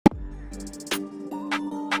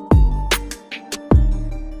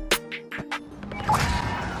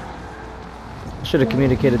Should have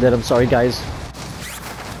communicated that. I'm sorry, guys.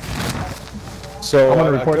 So I'm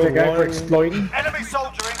gonna report that guy for exploiting. Enemy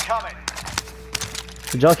soldier incoming.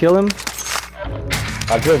 Did y'all kill him?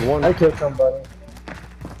 I killed one. I killed somebody.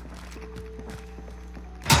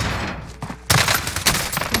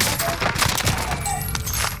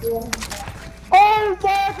 Oh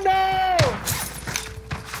fuck no!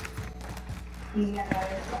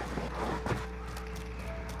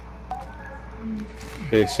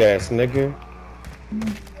 Bitch ass nigga.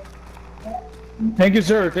 Thank you,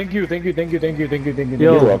 sir. Thank you.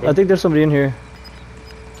 Yo, I think there's somebody in here.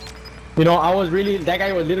 You know, that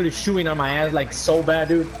guy was literally shooting on my ass like so bad,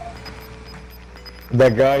 dude.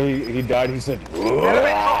 That guy, he died. He said,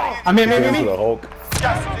 I mean, the Hulk.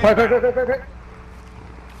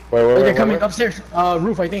 Wait. Wait. They're coming upstairs.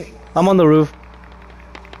 Roof, I think. I'm on the roof.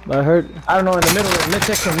 I heard. I don't know, in the middle,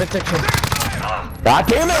 midsection. God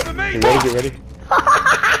damn it! You ready? Get ready.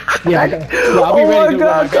 Yeah, I'll be ready. Oh my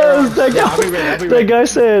god, cuz that guy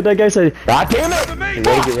said. God damn it! You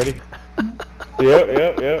ready? Get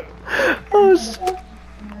ready. Yep. Oh shit.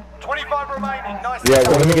 25 remaining. Nice. Yeah,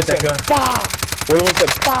 Let me get that gun. One of them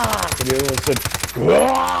said, fuck! And the other one said,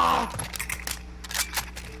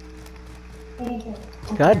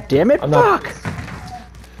 God damn it! Fuck!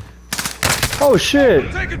 Oh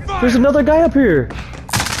shit! There's another guy up here.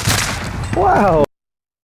 Wow.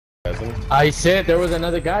 I said there was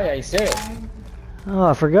another guy. I said. Oh,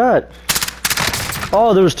 I forgot.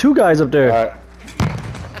 Oh, there was two guys up there. Alright.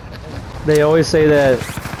 They always say that.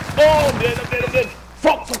 Oh, I'm dead.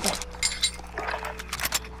 Fuck.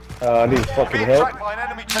 I need fucking Being help. tracked by an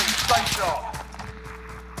enemy team. Stay sharp.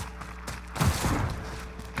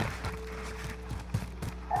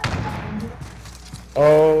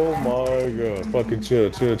 Oh my god. Fucking chill.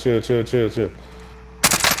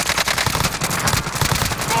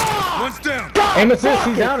 One's down. Aim assist,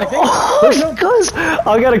 he's down, I think. Oh, cuz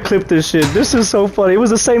I gotta clip this shit. This is so funny. It was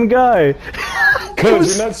the same guy.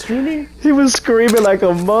 Cuz you're not streaming? He was screaming like a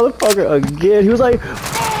motherfucker again. He was like,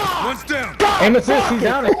 One's down. Aim assist, he's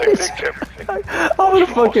down, I think.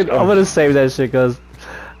 I'm gonna save that shit, cuz.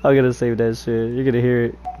 I'm gonna save that shit. You're gonna hear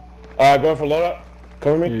it. Alright, going for loadout.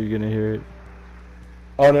 Cover me. You're gonna hear it.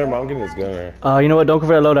 Oh, never mind. I'm getting this gun right. You know what? Don't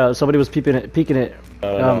cover that loadout. Somebody was peeking it.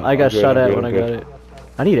 No, I got shot I'm at good, when I got it.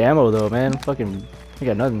 I need ammo though, man. Fucking, I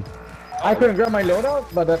got nothing. I couldn't grab my loadout,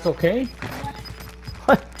 but that's okay.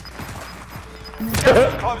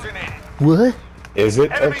 Closing in. What? Is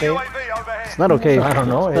it Enemy okay? UAV overhead. It's not okay. I don't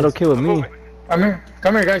know. It's not okay with me. Come here,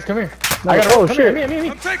 guys, come here. Oh shit! Me.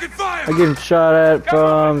 I'm taking fire. I'm getting shot at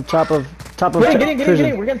from top of Get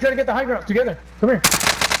in. We're gonna try to get the high ground together. Come here.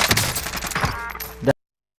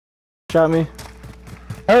 Shot me.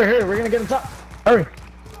 Hurry, we're gonna get on top. Hurry.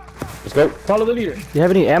 Let's go. Follow the leader. You have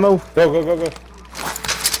any ammo? Go.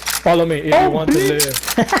 Follow me if you want to live.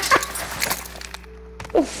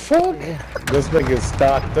 The fuck? This nigga's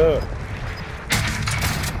stocked up.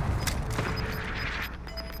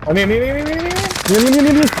 I mean.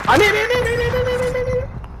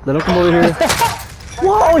 Let him come over here.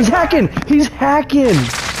 Whoa, he's hacking! He's hacking!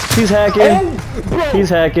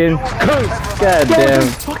 God damn,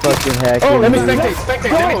 fucking hacking. Oh, let me dude.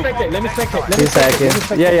 spectate. He's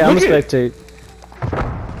hacking. Yeah, I'm a spectate.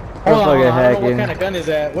 I'm fucking What hacking. kind of gun is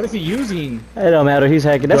that? What is he using? It don't matter, he's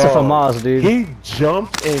hacking. That's a Bro, FAMAS, dude. He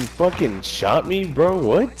jumped and fucking shot me, bro.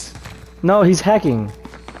 What? No, he's hacking.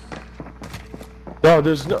 No,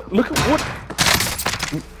 there's no. Look at what?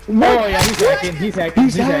 Oh yeah, he's hacking.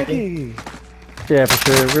 Yeah, for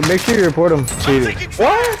sure. Make sure you report him.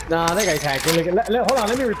 What? Nah, that guy's hacking. Hold on,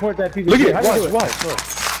 let me report that piece of Look shit. at it. Watch.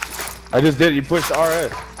 I just did it. You pushed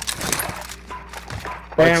RS.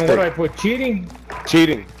 Damn, what do I put? Cheating?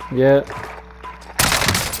 Cheating. Yeah.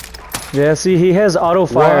 Yeah, see, he has auto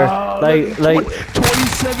fire. Wow, like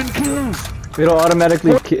 27 kills. it'll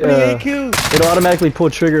automatically kills. it'll automatically pull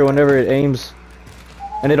trigger whenever it aims.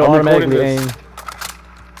 And it'll I'm automatically recording aim.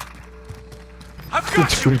 I've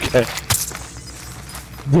got you.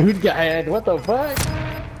 Dude, guy, what the fuck?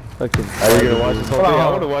 Fucking. Are you gonna watch this whole thing? I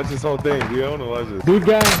wanna watch this whole thing, dude. I wanna watch this. Dude,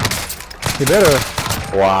 guy. He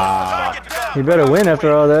better win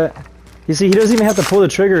after all that. You see, he doesn't even have to pull the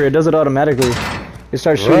trigger. It does it automatically. It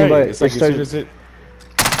starts shooting by. It's like starts, as soon as it.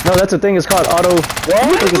 no, that's the thing. It's called auto. Look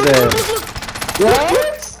at that.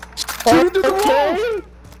 What? Okay.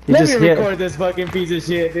 He Let just me hit. record this fucking piece of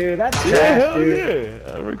shit, dude. That's Yeah, trash, hell dude.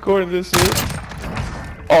 yeah. I'm recording this shit.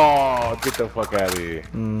 Oh, get the fuck out of here.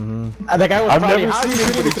 That guy was I've probably never seen shooting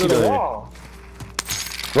anybody through the cheat. wall.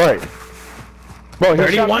 Right. Bro, he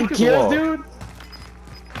shot 31 me through the kills, wall. dude.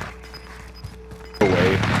 No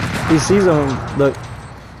way. He sees him. Look.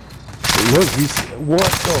 Look, he's. What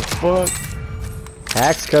the fuck?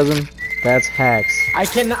 Hacks, cousin. That's hacks. I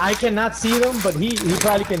cannot see them, but he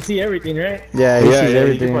probably can see everything, right? Yeah, he Yeah, sees yeah, you can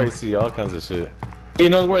everything. probably see all kinds of shit. He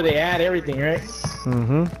knows where they at, everything, right?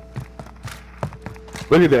 Mm-hmm.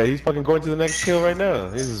 Look at that, he's fucking going to the next kill right now.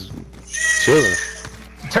 He's just chilling.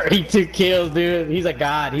 32 kills, dude. He's a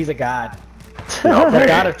god. He's a god. The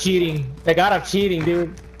god of cheating. The god of cheating,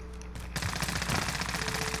 dude.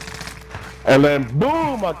 And then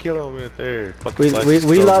boom, I kill him right there. We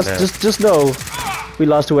lost. Just know, we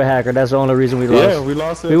lost to a hacker. That's the only reason we lost. Yeah, we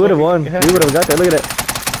lost. We would have won. We would have got that. Look at that.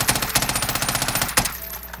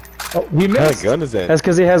 Oh, we What kind missed. of gun is that? That's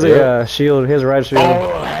because he has a shield. He has a right shield.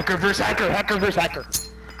 Oh, hacker versus hacker, hacker versus hacker.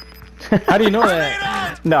 How do you know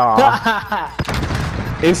that? Nah.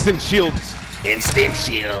 Instant shields. Instant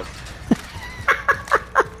shield.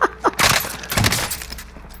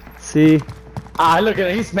 See, Ah, look at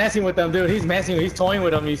him. He's messing with them, dude. He's messing. He's toying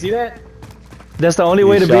with them. You see that? that's the only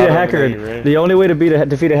way to shot beat a him hacker. and then he ran. The only way to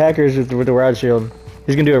defeat a hacker is with the right shield.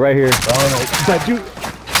 He's gonna do it right here. Oh, that dude.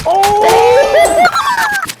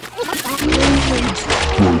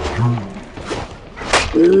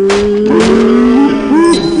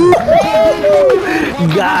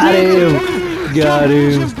 Got him. Got He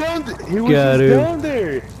was him. just down there. He was Got just him. down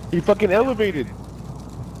there. He fucking elevated.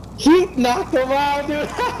 He knocked him out, dude.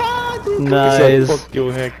 Dude. Nice. Fuck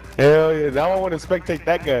your hack. Hell yeah. Now I want to spectate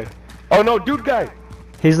that guy. Oh no, dude guy.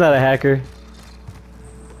 He's not a hacker.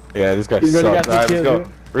 Yeah, this guy He's already sucks. got Alright, the let's kill, go.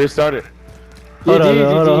 dude. Restart it. Hold on, GG,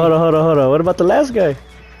 hold on, hold on, hold on, hold on. What about the last guy?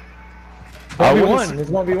 I wanna 1v1. see- It's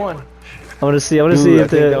 1v1. I want to see. I want to Dude, see I if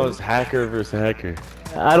think that the. was hacker versus hacker.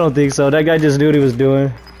 I don't think so. That guy just knew what he was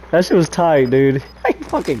doing. That shit was tight, dude. I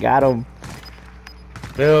fucking got him.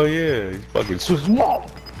 Hell yeah. He's fucking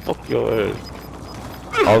fuck your ass.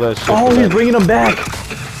 All that shit. Oh, for he's that- bringing him back.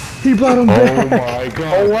 He brought him Oh back. my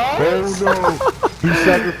god. Oh no. He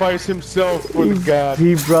sacrificed himself for the god.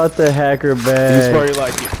 He brought the hacker He was back. probably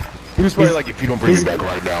like, If you don't bring me back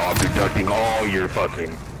right now, I'm deducting all your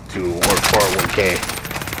fucking 401k.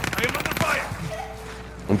 I am under fire.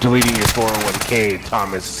 I'm deleting your 401k,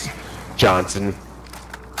 Thomas Johnson.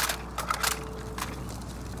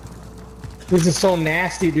 This is so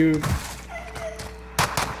nasty, dude.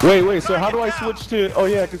 wait, so how do I switch to, oh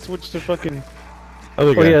yeah, I can switch to fucking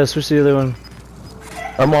other guy. Oh yeah, switch to the other one.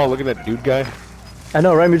 I'm all looking at dude guy. I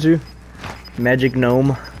know, right? Me too. Magic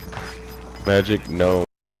gnome. Magic, no.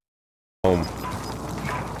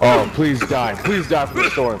 Oh, please die. Please die from the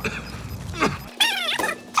storm.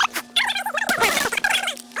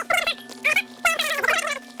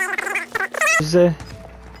 Is there...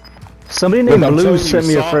 Somebody named I'm Blue telling sent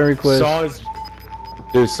you, me a friend request.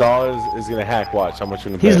 Saw is gonna hack, watch how much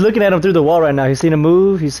you gonna He's bet. looking at him through the wall right now. He's seen him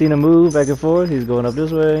move. He's seen him move back and forth. He's going up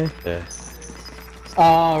this way. Yeah.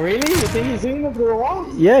 Oh, really? You think he's seen him through the wall?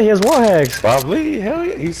 Yeah, he has wall hacks. Probably, hell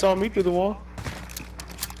yeah. He saw me through the wall.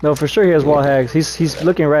 No, for sure he has wall hacks. He's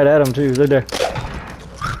looking right at him too. Look there.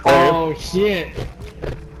 Oh, shit.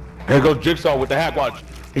 Here goes Jigsaw with the hack, watch.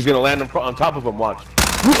 He's gonna land on top of him, watch.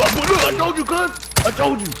 I told you, cuz! I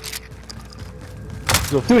told you!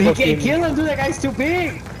 Dude, he can't kill him, dude. That guy's too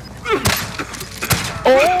big.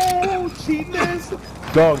 Oh, cheatness!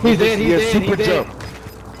 Dog, He's dead, he he's has dead, super he's dead. jump.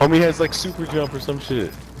 Homie has like super jump or some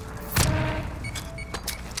shit.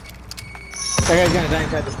 That guy's gonna die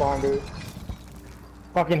inside the spawn, dude.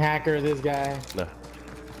 Fucking hacker, this guy. Nah.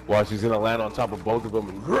 Watch, he's gonna land on top of both of them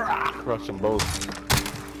and crush them both.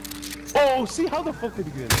 Oh, see, how the fuck did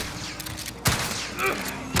he get in there?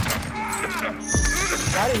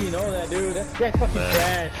 How did he know that, dude? That guy's fucking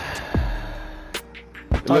trash.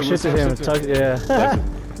 Talk shit to him. Talk, yeah.